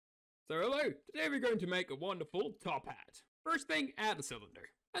So hello, today we're going to make a wonderful top hat. First thing, add a cylinder,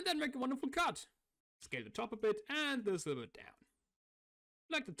 and then make a wonderful cut. Scale the top a bit and this a little bit down.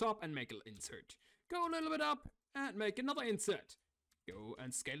 Select the top and make an insert. Go a little bit up and make another insert. Go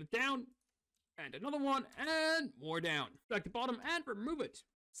and scale it down, and another one, and more down. Select the bottom and remove it.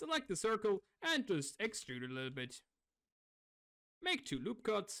 Select the circle and just extrude it a little bit. Make 2 loop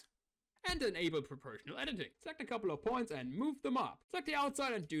cuts. And enable proportional editing. Select a couple of points and move them up. Select the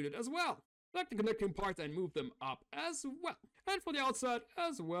outside and do that as well. Select the connecting parts and move them up as well. And for the outside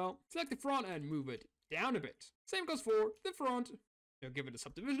as well, select the front and move it down a bit. Same goes for the front. Now give it a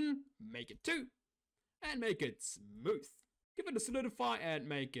subdivision, make it 2, and make it smooth. Give it a solidify and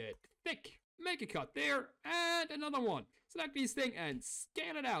make it thick. Make a cut there, and another one. Select these things and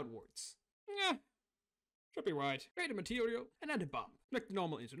scale it outwards. Should be right. Create a material and add a bump. Select the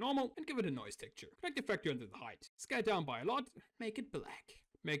normal into normal and give it a noise texture. Connect the factor into the height. Scale it down by a lot. Make it black.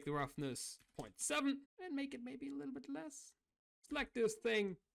 Make the roughness 0.7 and make it maybe a little bit less. Select this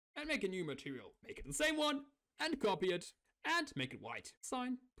thing and make a new material. Make it the same one and copy it and make it white.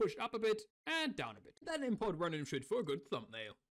 Sign, push up a bit and down a bit. Then import random shit for a good thumbnail.